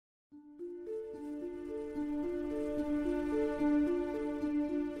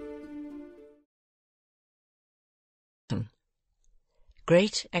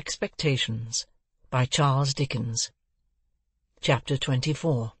Great Expectations by Charles Dickens. Chapter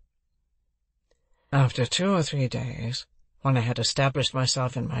 24. After 2 or 3 days, when I had established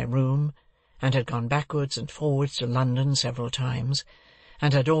myself in my room, and had gone backwards and forwards to London several times,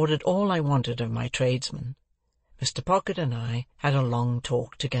 and had ordered all I wanted of my tradesmen, Mr. Pocket and I had a long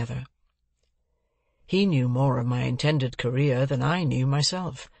talk together. He knew more of my intended career than I knew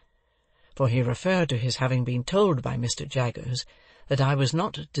myself, for he referred to his having been told by Mr. Jaggers that I was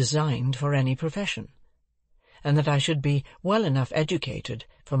not designed for any profession, and that I should be well enough educated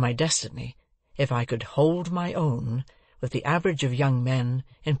for my destiny if I could hold my own with the average of young men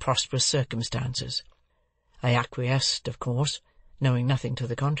in prosperous circumstances. I acquiesced, of course, knowing nothing to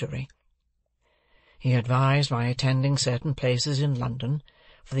the contrary. He advised my attending certain places in London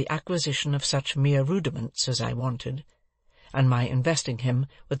for the acquisition of such mere rudiments as I wanted, and my investing him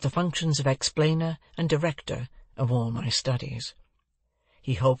with the functions of explainer and director of all my studies.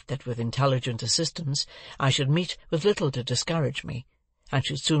 He hoped that with intelligent assistance I should meet with little to discourage me, and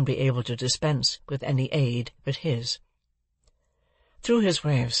should soon be able to dispense with any aid but his. Through his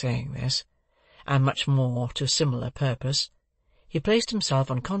way of saying this, and much more to similar purpose, he placed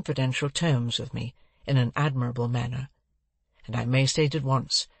himself on confidential terms with me in an admirable manner, and I may state at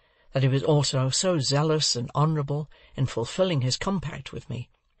once that he was also so zealous and honourable in fulfilling his compact with me,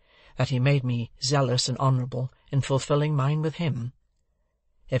 that he made me zealous and honourable in fulfilling mine with him.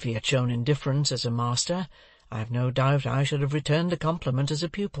 If he had shown indifference as a master, I have no doubt I should have returned the compliment as a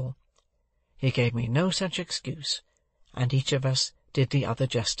pupil. He gave me no such excuse, and each of us did the other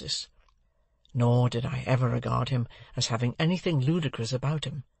justice. Nor did I ever regard him as having anything ludicrous about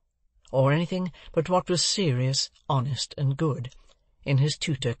him, or anything but what was serious, honest, and good, in his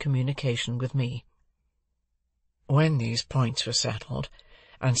tutor communication with me. When these points were settled,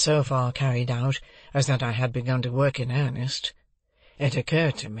 and so far carried out as that I had begun to work in earnest, it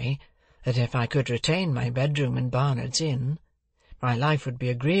occurred to me that if I could retain my bedroom in Barnard's Inn, my life would be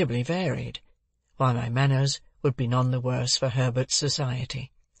agreeably varied, while my manners would be none the worse for Herbert's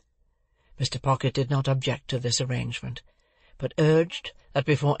society. Mr. Pocket did not object to this arrangement, but urged that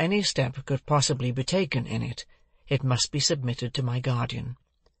before any step could possibly be taken in it, it must be submitted to my guardian.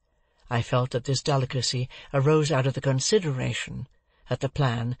 I felt that this delicacy arose out of the consideration that the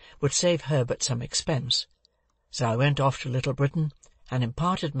plan would save Herbert some expense, so I went off to Little Britain and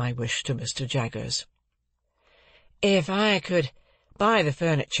imparted my wish to Mr. Jaggers. "If I could buy the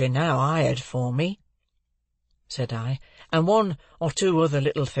furniture now hired for me," said I, "and 1 or 2 other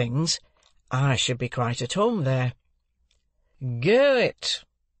little things, I should be quite at home there." "Go it,"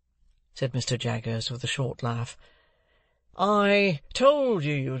 said Mr. Jaggers, with a short laugh. "I told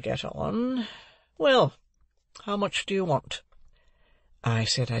you you'd get on. Well, how much do you want?" I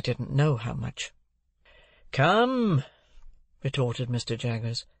said I didn't know how much. "Come," retorted Mr.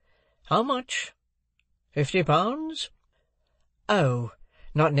 Jaggers. "How much? £50? "Oh,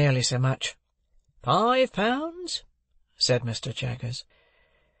 not nearly so much." £5? said Mr. Jaggers.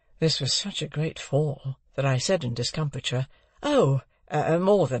 This was such a great fall that I said in discomfiture, "Oh,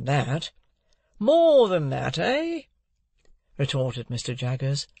 more than that." "More than that, eh?" retorted Mr.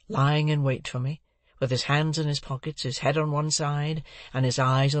 Jaggers, lying in wait for me, with his hands in his pockets, his head on one side, and his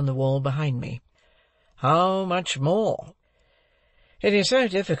eyes on the wall behind me. "How much more?" "It is so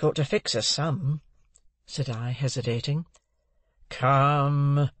difficult to fix a sum," said I, hesitating.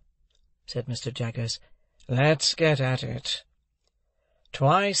 "Come," said Mr. Jaggers, "let's get at it. 2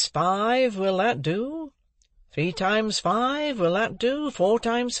 × 5, will that do? 3 × 5, will that do? 4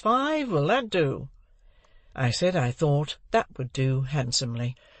 × 5, will that do?" I said I thought that would do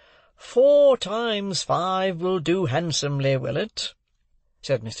handsomely. "4 × 5 will do handsomely, will it?"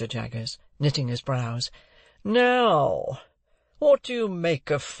 said Mr. Jaggers, knitting his brows. "Now, what do you make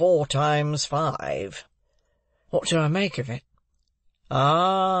of 4 × 5? "What do I make of it?"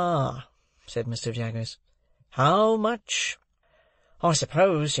 "Ah," said Mr. Jaggers. "How much?" "I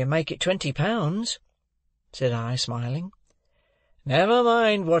suppose you make it £20, said I, smiling. "Never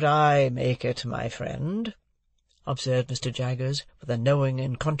mind what I make it, my friend," observed Mr. Jaggers, with a knowing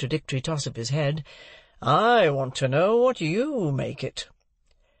and contradictory toss of his head. "I want to know what you make it."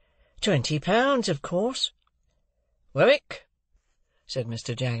 £20, of course." "Wemmick," said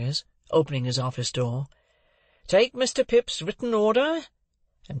Mr. Jaggers, opening his office door, "take Mr. Pip's written order,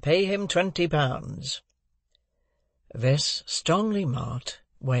 and pay him £20. This strongly marked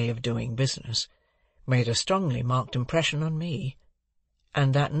way of doing business made a strongly marked impression on me,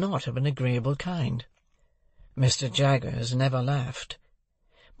 and that not of an agreeable kind. Mr. Jaggers never laughed,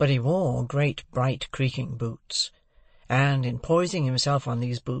 but he wore great bright creaking boots, and in poising himself on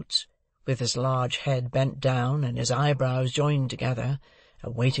these boots with his large head bent down and his eyebrows joined together,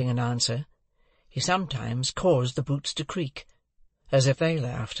 awaiting an answer, he sometimes caused the boots to creak, as if they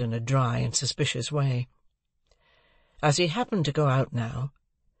laughed in a dry and suspicious way. As he happened to go out now,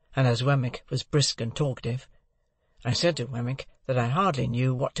 and as Wemmick was brisk and talkative, I said to Wemmick that I hardly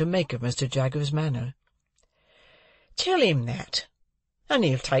knew what to make of Mr. Jaggers's manner. "Tell him that, and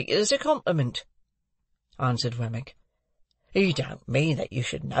he'll take it as a compliment," answered Wemmick. "He don't mean that you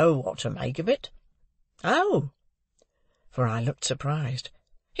should know what to make of it." "Oh!" For I looked surprised.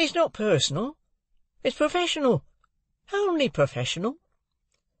 "It's not personal. It's professional. Only professional."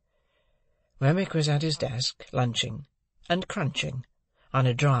 Wemmick was at his desk, lunching, and crunching, on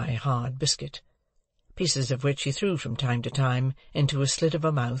a dry, hard biscuit, pieces of which he threw from time to time into a slit of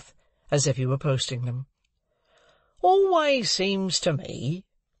a mouth, as if he were posting them. "Always seems to me,"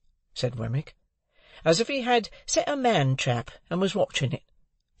 said Wemmick, "as if he had set a man-trap and was watching it.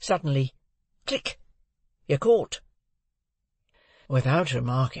 Suddenly, click! You're caught." Without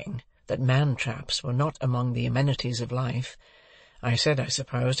remarking that man-traps were not among the amenities of life, I said I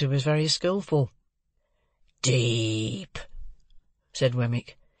supposed he was very skilful. "Deep," said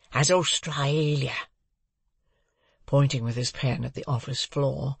Wemmick, "as Australia," pointing with his pen at the office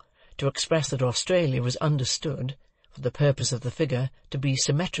floor, to express that Australia was understood, for the purpose of the figure, to be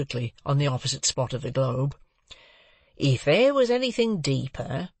symmetrically on the opposite spot of the globe. "If there was anything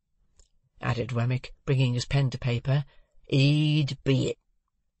deeper," added Wemmick, bringing his pen to paper, "he'd be it."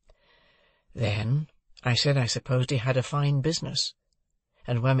 Then I said I supposed he had a fine business,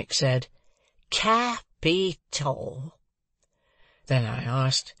 and Wemmick said, "Capital." Then I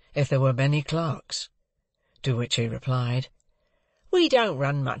asked if there were many clerks, to which he replied, "We don't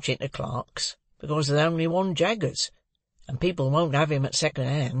run much into clerks, because there's only one Jaggers, and people won't have him at second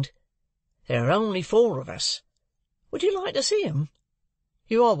hand. There are only 4 of us. Would you like to see him?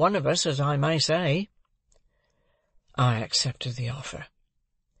 You are one of us, as I may say." I accepted the offer.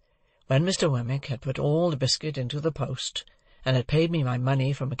 When Mr. Wemmick had put all the biscuit into the post, and had paid me my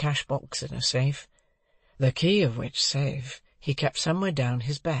money from a cash-box in a safe, the key of which safe he kept somewhere down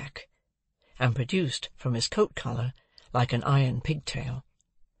his back, and produced from his coat-collar like an iron pigtail,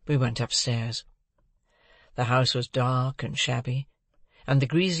 we went upstairs. The house was dark and shabby, and the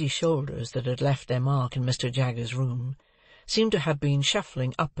greasy shoulders that had left their mark in Mr. Jaggers's room seemed to have been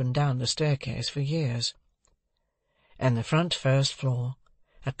shuffling up and down the staircase for years. In the front first floor,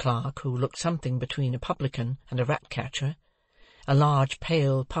 a clerk who looked something between a publican and a rat-catcher, a large,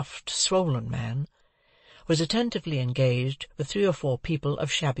 pale, puffed, swollen man, was attentively engaged with 3 or 4 people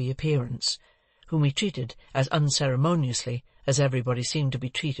of shabby appearance, whom he treated as unceremoniously as everybody seemed to be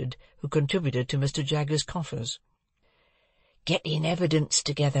treated who contributed to Mr. Jaggers's coffers. "Getting evidence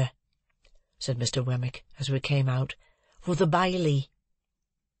together," said Mr. Wemmick as we came out, "for the bailey."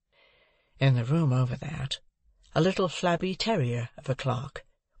 In the room over that, a little flabby terrier of a clerk,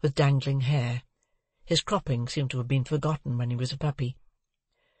 with dangling hair, his cropping seemed to have been forgotten when he was a puppy,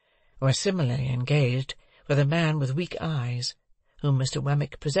 was similarly engaged with a man with weak eyes, whom Mr.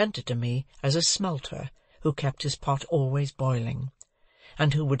 Wemmick presented to me as a smelter who kept his pot always boiling,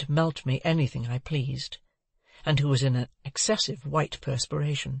 and who would melt me anything I pleased, and who was in an excessive white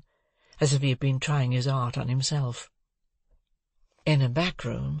perspiration, as if he had been trying his art on himself. In a back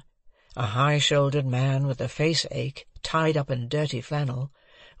room, a high-shouldered man with a face-ache, tied up in a dirty flannel,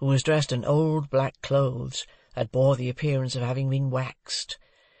 who was dressed in old black clothes that bore the appearance of having been waxed,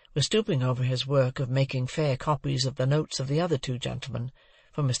 was stooping over his work of making fair copies of the notes of the other 2 gentlemen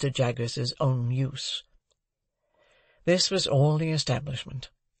for Mr. Jaggers's own use. This was all the establishment.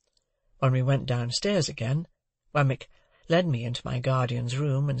 When we went downstairs again, Wemmick led me into my guardian's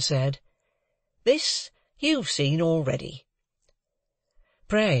room, and said, "This you've seen already."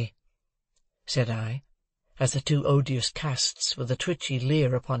 "Pray," said I, as the 2 odious casts with a twitchy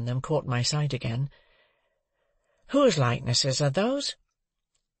leer upon them caught my sight again, "whose likenesses are those?"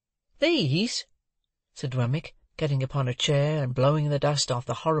 "These," said Wemmick, getting upon a chair and blowing the dust off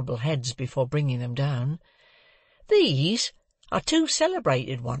the horrible heads before bringing them down, "these are 2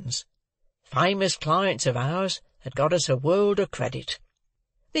 celebrated ones, famous clients of ours that got us a world of credit.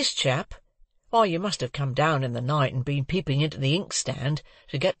 This chap, why, you must have come down in the night and been peeping into the inkstand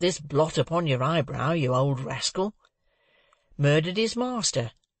to get this blot upon your eyebrow, you old rascal, murdered his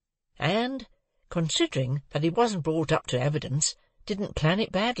master, and, considering that he wasn't brought up to evidence, didn't plan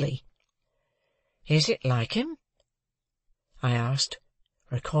it badly." "Is it like him?" I asked,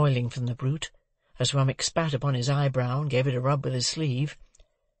 recoiling from the brute, as Wemmick spat upon his eyebrow and gave it a rub with his sleeve.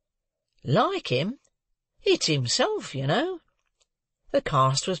 "Like him? It's himself, you know. The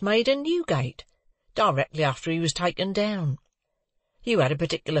cast was made in Newgate, directly after he was taken down. You had a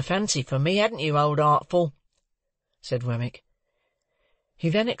particular fancy for me, hadn't you, old Artful?" said Wemmick. He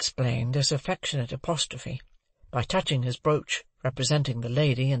then explained this affectionate apostrophe by touching his brooch representing the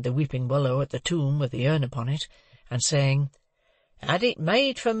lady and the weeping willow at the tomb with the urn upon it, and saying, "Had it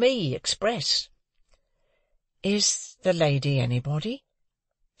made for me, express." "Is the lady anybody?"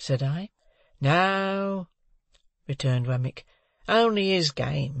 said I. "No," returned Wemmick, "only his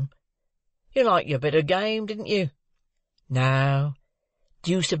game. You liked your bit of game, didn't you? No,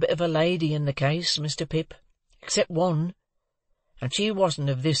 deuced a bit of a lady in the case, Mr. Pip, except one, and she wasn't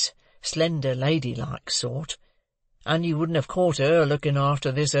of this slender ladylike sort, and you wouldn't have caught her looking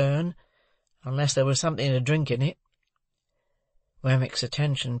after this urn, unless there was something to drink in it." Wemmick's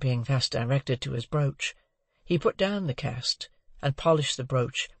attention being thus directed to his brooch, he put down the cast, and polished the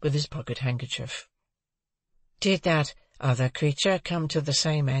brooch with his pocket-handkerchief. "Did that other creature come to the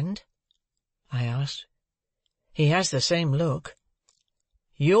same end?" I asked. "He has the same look."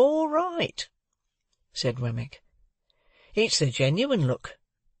 "You're right," said Wemmick. "It's the genuine look,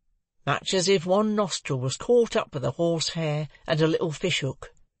 much as if one nostril was caught up with a horse-hair and a little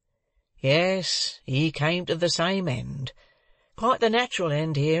fish-hook. Yes, he came to the same end. Quite the natural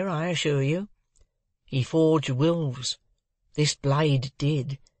end here, I assure you. He forged wills. This blade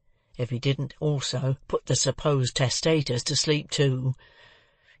did, if he didn't also put the supposed testators to sleep too.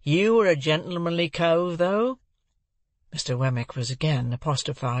 You were a gentlemanly cove, though." Mr. Wemmick was again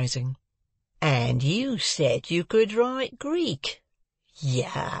apostrophising. "And you said you could write Greek.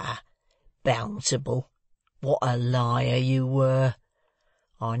 Yah! Bountiful! What a liar you were!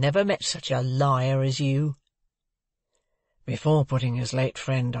 I never met such a liar as you." Before putting his late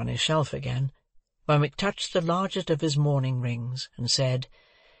friend on his shelf again, Wemmick touched the largest of his mourning rings, and said,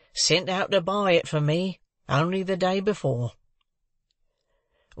 "Sent out to buy it for me, only the day before."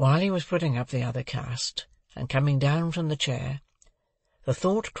 While he was putting up the other cast, and coming down from the chair, the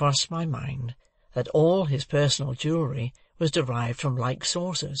thought crossed my mind that all his personal jewellery was derived from like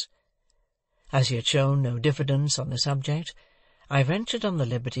sources. As he had shown no diffidence on the subject, I ventured on the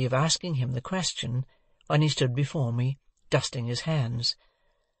liberty of asking him the question, when he stood before me, dusting his hands.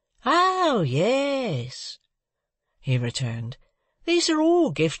 "Oh, yes," he returned. "These are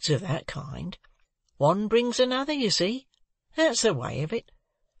all gifts of that kind. One brings another, you see. That's the way of it.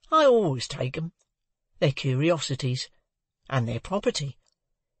 I always take 'em. They're curiosities, and they're property.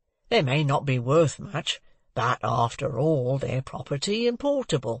 They may not be worth much, but after all they're property and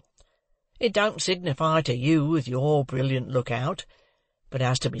portable. It don't signify to you with your brilliant look-out, but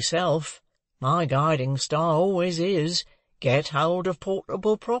as to myself, my guiding star always is, get hold of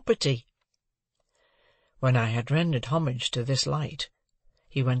portable property." When I had rendered homage to this light,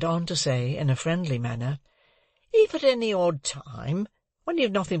 he went on to say in a friendly manner, "If at any odd time, when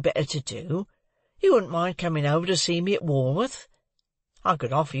you've nothing better to do, you wouldn't mind coming over to see me at Walworth, I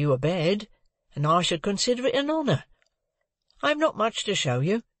could offer you a bed, and I should consider it an honour. I have not much to show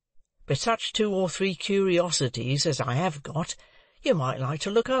you, but such 2 or 3 curiosities as I have got you might like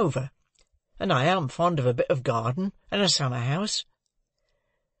to look over, and I am fond of a bit of garden and a summer-house."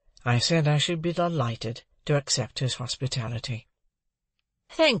 I said I should be delighted to accept his hospitality.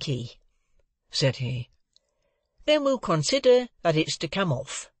 "Thank'ee," said he. "Then we'll consider that it's to come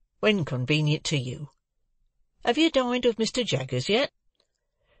off, when convenient to you. Have you dined with Mr. Jaggers yet?"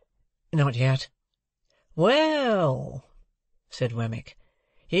 "Not yet." "Well," said Wemmick,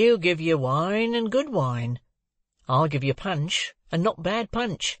 "he'll give you wine, and good wine. I'll give you punch, and not bad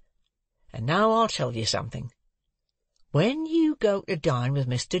punch. And now I'll tell you something. When you go to dine with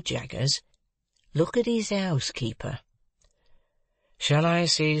Mr. Jaggers, look at his housekeeper." "Shall I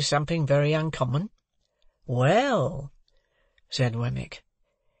see something very uncommon?" "Well," said Wemmick,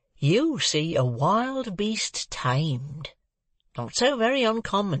 "you'll see a wild beast tamed. Not so very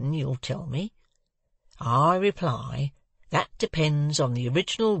uncommon, you'll tell me. I reply, that depends on the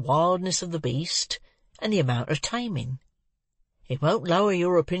original wildness of the beast, and the amount of taming. It won't lower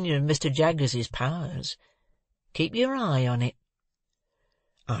your opinion of Mr. Jaggers's powers. Keep your eye on it."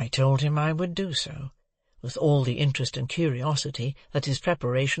 I told him I would do so, with all the interest and curiosity that his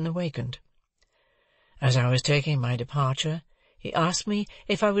preparation awakened. As I was taking my departure, he asked me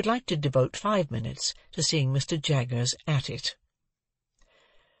if I would like to devote 5 minutes to seeing Mr. Jaggers at it.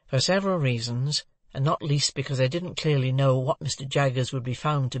 For several reasons, and not least because I didn't clearly know what Mr. Jaggers would be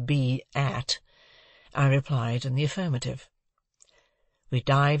found to be at, I replied in the affirmative. We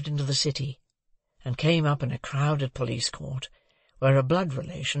dived into the city, and came up in a crowded police court, where a blood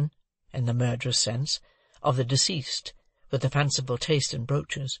relation, in the murderous sense, of the deceased, with the fanciful taste in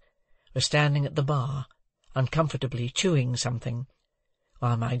brooches, was standing at the bar, uncomfortably chewing something,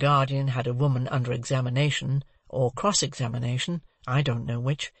 while my guardian had a woman under examination, or cross-examination, I don't know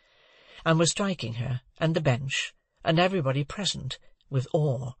which, and was striking her, and the bench, and everybody present, with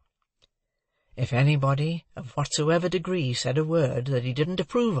awe. If anybody, of whatsoever degree, said a word that he didn't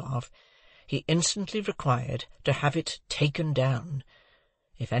approve of, he instantly required to have it taken down.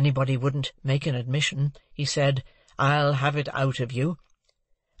 If anybody wouldn't make an admission, he said, "I'll have it out of you."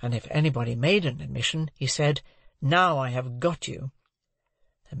 And if anybody made an admission, he said, "Now I have got you."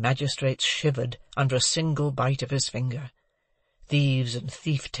 The magistrates shivered under a single bite of his finger. Thieves and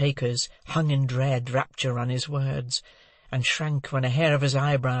thief-takers hung in dread rapture on his words, and shrank when a hair of his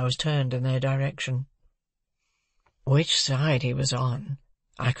eyebrows turned in their direction. Which side he was on,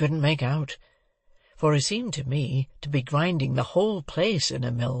 I couldn't make out, for he seemed to me to be grinding the whole place in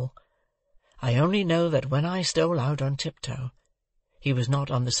a mill. I only know that when I stole out on tiptoe, he was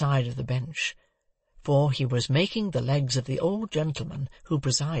not on the side of the bench, for he was making the legs of the old gentleman who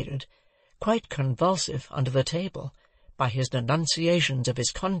presided quite convulsive under the table by his denunciations of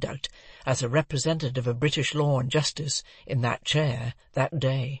his conduct as a representative of British law and justice in that chair that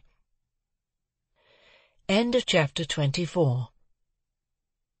day. Chapter 24.